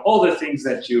continuous, all the things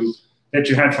that you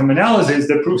had from analysis,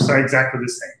 the proofs are exactly the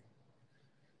same.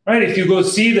 Right? If you go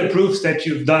see the proofs that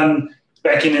you've done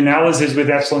back in analysis with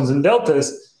epsilons and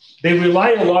deltas, they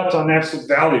rely a lot on absolute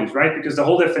values, right? Because the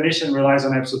whole definition relies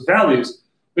on absolute values.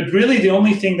 But really the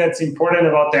only thing that's important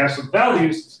about the absolute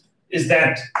values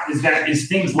is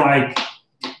things like,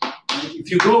 if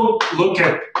you go look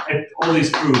at all these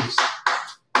proofs,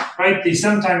 right? They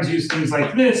sometimes use things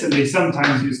like this, and they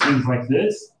sometimes use things like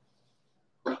this.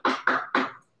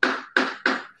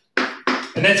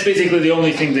 And that's basically the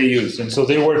only thing they use. And so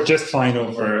they work just fine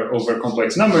over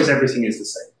complex numbers. Everything is the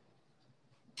same.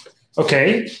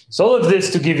 Okay, so all of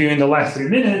this to give you in the last 3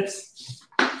 minutes,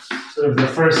 sort of the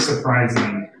first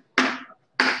surprising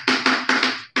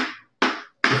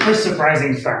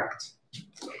fact.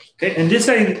 Okay, and this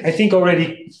I think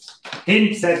already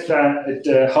hints at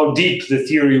how deep the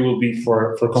theory will be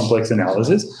for complex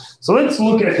analysis. So let's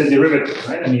look at the derivative,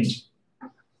 right? I mean,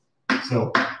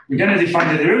 so we're going to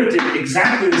define the derivative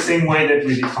exactly the same way that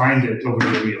we defined it over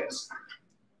the reals.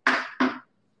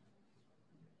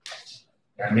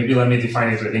 Yeah, maybe let me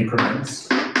define it with increments.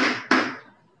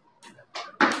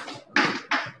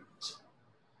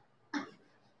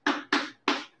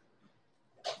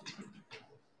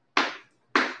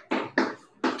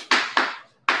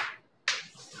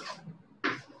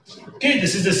 Okay,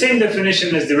 this is the same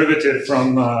definition as derivative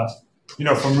from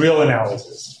real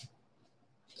analysis.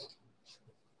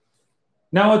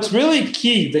 Now, what's really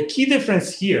key, the key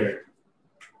difference here,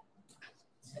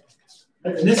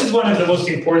 and this is one of the most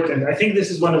important, I think this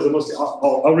is one of the most,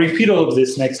 I'll repeat all of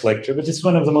this next lecture, but this is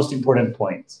one of the most important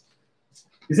points,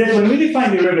 is that when we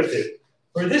define derivative,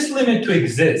 for this limit to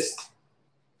exist,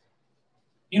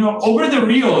 over the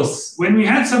reals, when we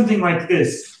had something like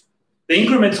this, the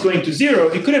increment's going to 0,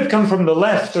 it could have come from the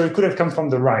left or it could have come from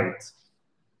the right.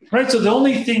 Right? So the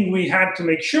only thing we had to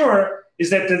make sure is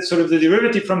that sort of the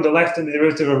derivative from the left and the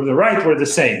derivative of the right were the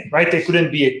same, right? They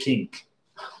couldn't be a kink.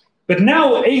 But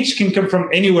now h can come from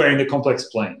anywhere in the complex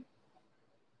plane.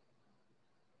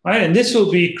 Right? And this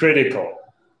will be critical.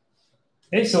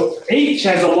 Okay? So h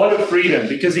has a lot of freedom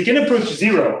because it can approach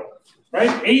 0.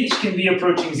 Right? H can be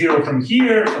approaching 0 from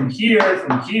here, from here,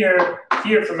 from here,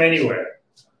 here, from anywhere.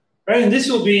 Right? And this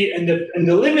will be, and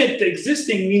the limit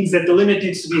existing means that the limit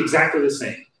needs to be exactly the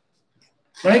same.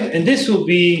 Right? And this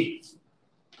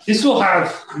will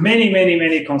have many, many,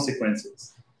 many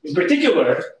consequences. In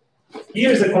particular,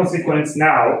 here's a consequence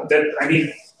now that, I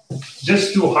mean,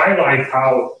 just to highlight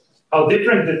how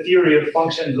different the theory of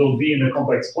functions will be in a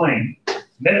complex plane,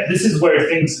 this is where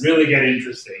things really get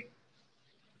interesting.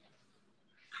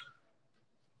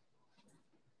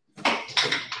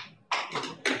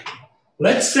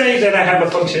 Let's say that I have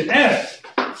a function f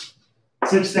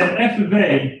such that f of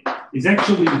a is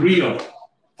actually real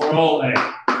for all a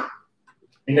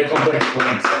in the complex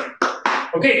plane setting.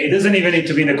 Okay, it doesn't even need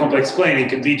to be in a complex plane. It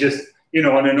can be just,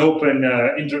 on an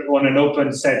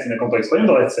open set in a complex plane,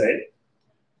 but let's say.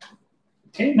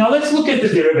 Okay, now let's look at the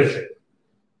derivative.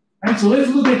 All right, so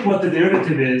let's look at what the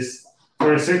derivative is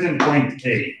for a certain point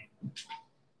a.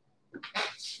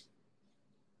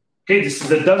 Okay, this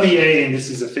is a dummy a and this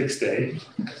is a fixed a.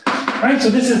 All right, so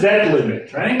this is that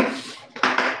limit, right?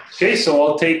 Okay, so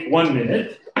I'll take 1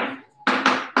 minute.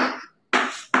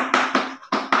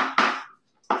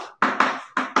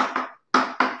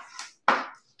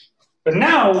 But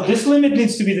now, this limit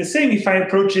needs to be the same if I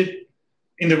approach it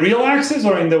in the real axis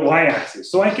or in the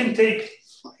y-axis. So I can take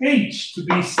h to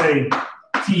be, say,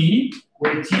 t,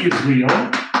 where t is real.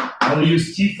 I'll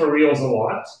use t for reals a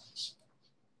lot.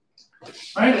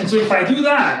 Right? And so if I do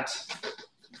that,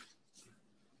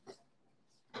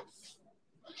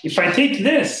 if I take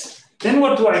this, then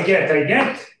what do I get? I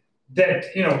get that,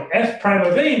 f prime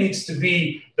of a needs to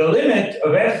be the limit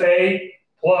of fa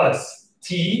plus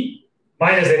t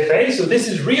minus fa, so this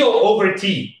is real over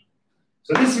t.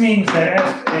 So this means that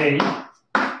fa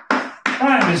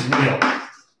prime is real.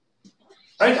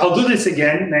 Right? I'll do this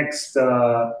again next.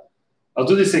 I'll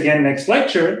do this again next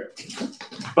lecture.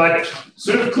 But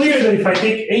sort of clear that if I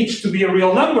take h to be a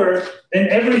real number, then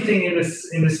everything in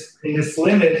this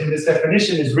limit, in this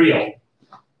definition, is real.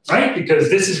 Right? Because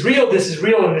this is real, and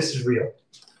this is real.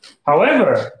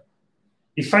 However,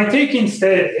 if I take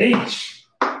instead h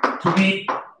to be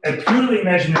a purely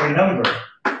imaginary number,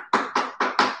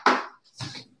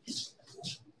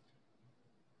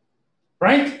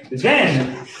 right?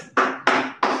 Then,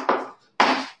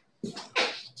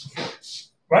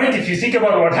 right? If you think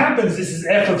about what happens, this is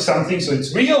f of something, so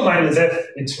it's real minus f,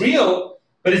 it's real,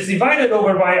 but it's divided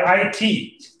over by it,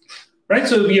 right?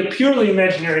 So it'll be a purely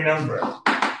imaginary number.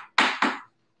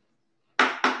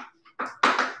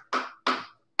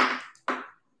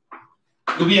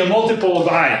 It'll be a multiple of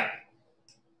I.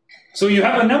 So you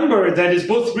have a number that is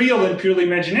both real and purely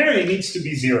imaginary. It needs to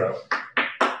be 0.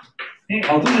 Okay,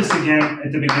 I'll do this again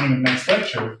at the beginning of next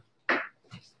lecture.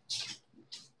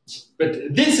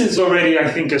 But this is already, I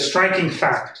think, a striking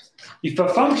fact. if a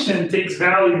function takes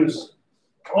values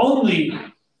only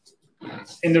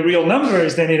in the real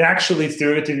numbers, then it actually, its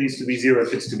derivative needs to be 0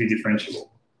 if it's to be differentiable.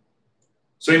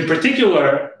 So in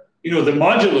particular, the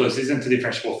modulus isn't a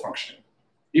differentiable function.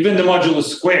 Even the modulus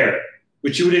square,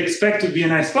 which you would expect to be a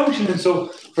nice function. And so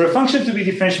for a function to be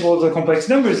differentiable with the complex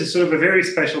numbers is sort of a very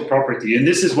special property. And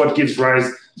this is what gives rise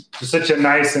to such a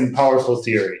nice and powerful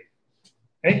theory.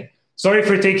 Okay? Sorry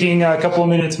for taking a couple of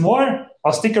minutes more.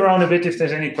 I'll stick around a bit if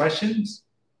there's any questions.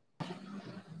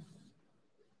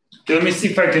 Okay, let me see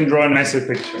if I can draw a nicer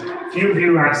picture. A few of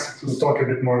you asked to talk a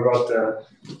bit more about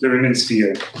the Riemann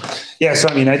sphere. Yeah, so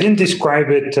I didn't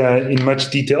describe it in much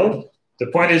detail. The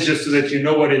point is just so that you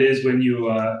know what it is when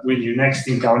you next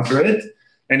encounter it.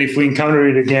 And if we encounter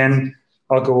it again,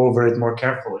 I'll go over it more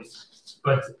carefully.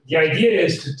 But the idea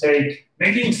is to take,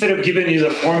 maybe instead of giving you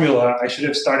the formula, I should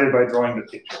have started by drawing the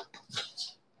picture.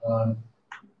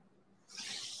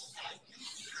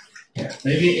 Yeah,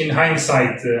 maybe in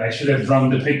hindsight, I should have drawn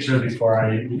the picture before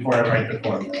I write the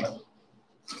formula.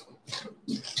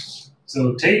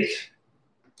 So take.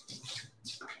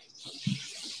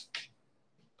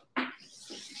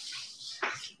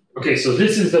 Okay, so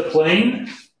this is the plane.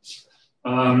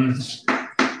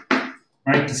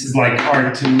 Right, this is like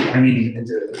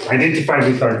R2, identified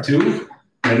with R2,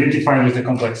 identified with the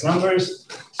complex numbers.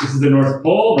 This is the North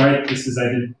Pole, right? This is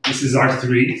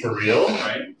R3 for real,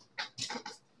 right?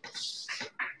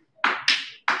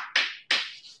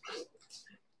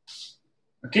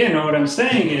 Okay, now what I'm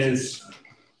saying is,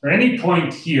 for any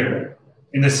point here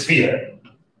in the sphere,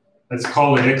 let's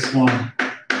call it x1,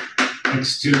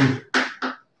 x2,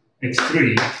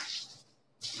 x3,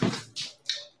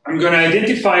 I'm going to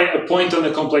identify a point on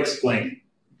the complex plane.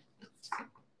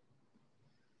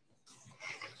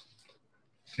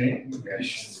 Okay, maybe I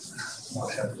should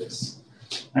not have this,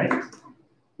 right?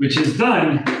 Which is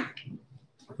done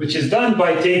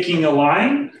by taking a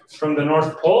line from the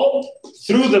North Pole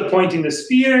through the point in the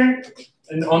sphere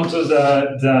and onto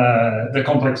the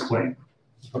complex plane.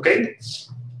 Okay?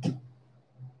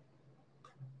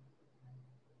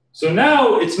 So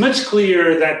now it's much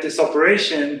clearer that this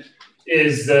operation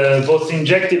is both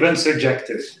injective and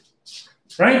surjective,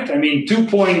 right? 2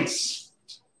 points,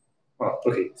 well,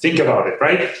 okay, think about it,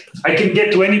 right? I can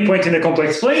get to any point in the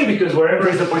complex plane because wherever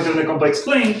is the point on the complex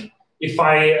plane, if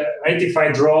I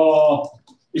draw,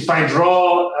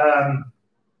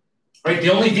 right,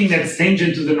 the only thing that's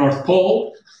tangent to the North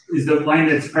Pole is the line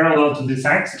that's parallel to this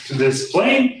axis, to this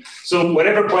plane. So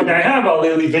whatever point I have, I'll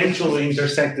eventually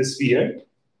intersect the sphere.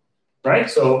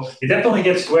 Right? So it definitely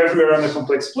gets to everywhere on the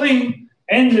complex plane,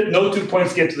 and no 2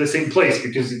 points get to the same place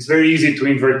because it's very easy to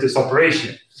invert this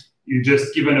operation. You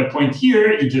just, given a point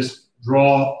here, you just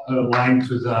draw a line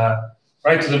to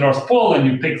the North Pole and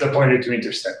you pick the pointer to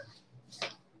intersect.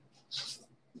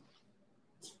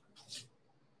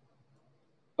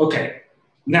 Okay,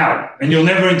 now, and you'll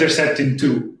never intercept in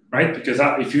 2, right? Because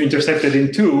if you intercepted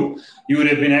in 2, you would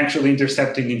have been actually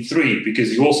intercepting in 3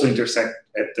 because you also intersect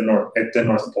at the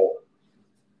North Pole.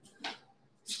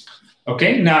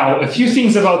 Okay, now a few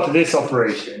things about this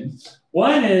operation.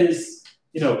 One is,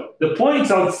 the points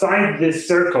outside this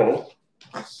circle,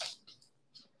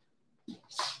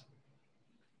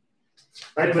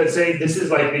 right? Let's say this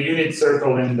is like the unit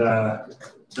circle in the,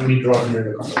 let me draw here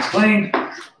the complex plane.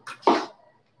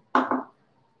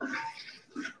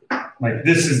 Like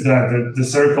this is the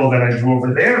circle that I drew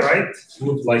over there, right?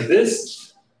 Moved like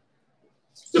this.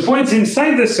 The points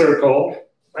inside the circle,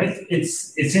 right?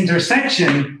 Its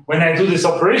intersection when I do this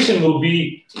operation will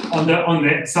be on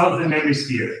the southern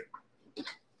hemisphere.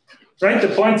 Right? The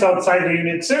points outside the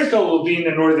unit circle will be in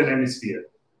the northern hemisphere.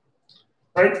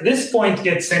 Right? This point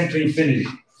gets sent to infinity.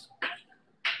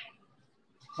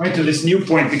 Right? To this new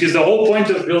point, because the whole point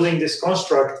of building this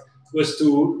construct was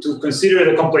to consider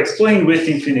the complex plane with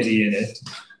infinity in it.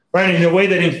 Right? In a way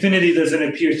that infinity doesn't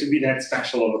appear to be that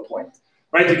special of a point.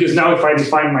 Right? Because now if I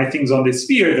define my things on this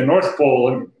sphere, the North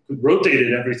Pole, could rotate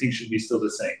it, everything should be still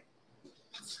the same.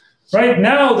 Right?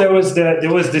 Now there was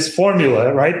this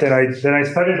formula, right, that I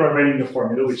started by writing the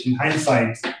formula, which in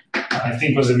hindsight I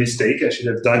think was a mistake. I should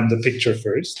have done the picture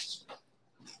first.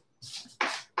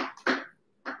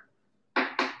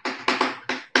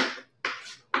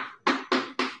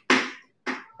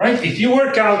 Right? If you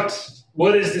work out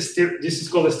what is this is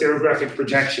called a stereographic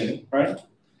projection, right?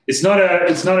 It's not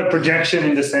a projection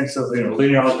in the sense of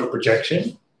linear algebra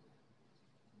projection.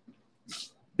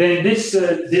 Then this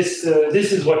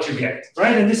is what you get,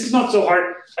 right? And this is not so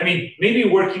hard. Maybe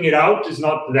working it out is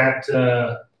not that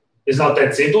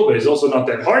simple, but it's also not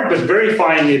that hard. But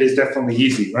verifying it is definitely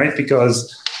easy, right?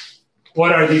 Because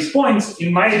what are these points?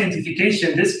 In my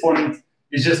identification, this point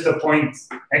is just the point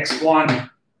x1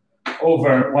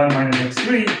 over 1 minus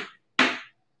x3,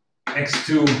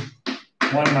 x2,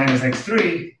 1 minus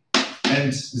x3,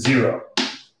 and 0.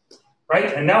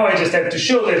 Right? And now I just have to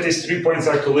show that these 3 points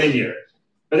are collinear.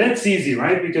 But that's easy,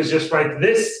 right? Because just write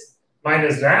this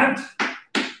minus that.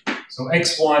 So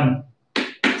x1,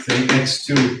 say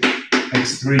x2,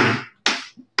 x3,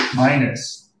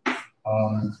 minus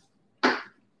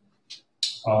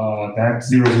that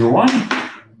 0, 0, 1.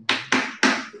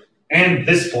 And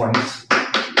this point,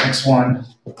 x1,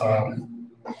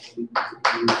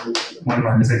 1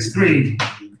 minus x3,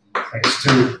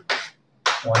 x2,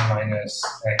 1 minus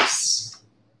x3,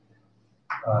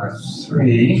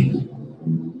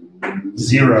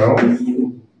 0,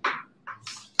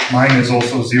 minus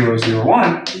also 0, 0,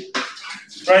 1.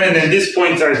 Right, and then these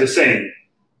points are the same.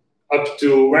 Up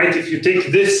to, right, if you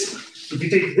take this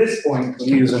point, let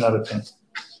me use another pen.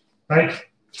 Right?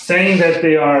 Saying that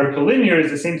they are collinear is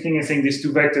the same thing as saying these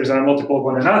two vectors are multiple of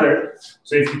one another.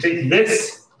 So if you take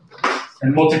this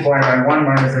and multiply by 1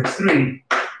 minus x3,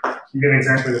 you get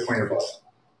exactly the point above.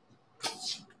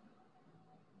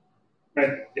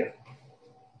 Right? Yeah.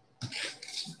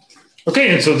 Okay,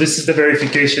 and so this is the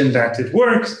verification that it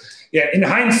works. Yeah, in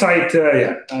hindsight,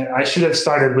 I should have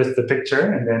started with the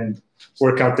picture and then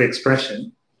work out the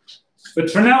expression. But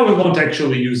for now, we won't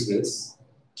actually use this.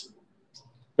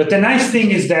 But the nice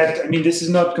thing is that, I mean, this is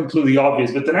not completely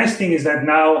obvious, but the nice thing is that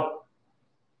now,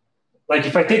 like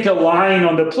if I take a line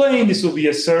on the plane, this will be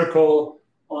a circle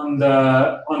on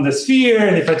the sphere.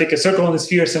 And if I take a circle on the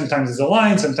sphere, sometimes it's a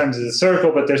line, sometimes it's a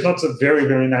circle, but there's lots of very,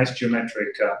 very nice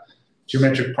geometric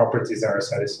properties that are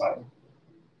satisfied.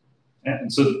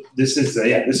 And so this is,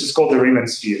 this is called the Riemann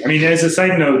sphere. I mean, as a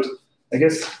side note, I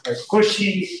guess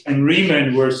Cauchy and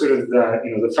Riemann were sort of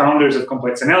the founders of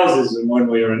complex analysis in one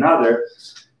way or another.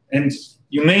 And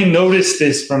you may notice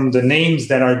this from the names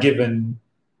that are given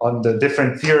on the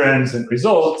different theorems and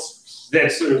results,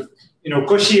 that sort of,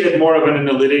 Cauchy had more of an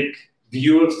analytic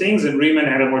view of things, and Riemann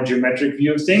had a more geometric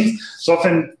view of things. So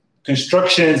often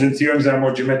constructions and theorems that are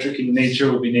more geometric in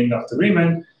nature will be named after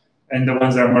Riemann, and the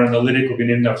ones that are more analytic will be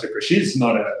named after Cauchy. It's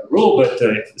not a rule, but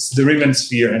it's the Riemann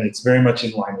sphere, and it's very much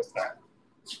in line with that.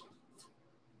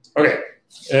 Okay,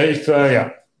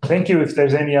 thank you. If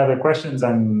there's any other questions,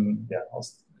 I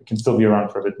can still be around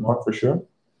for a bit more, for sure.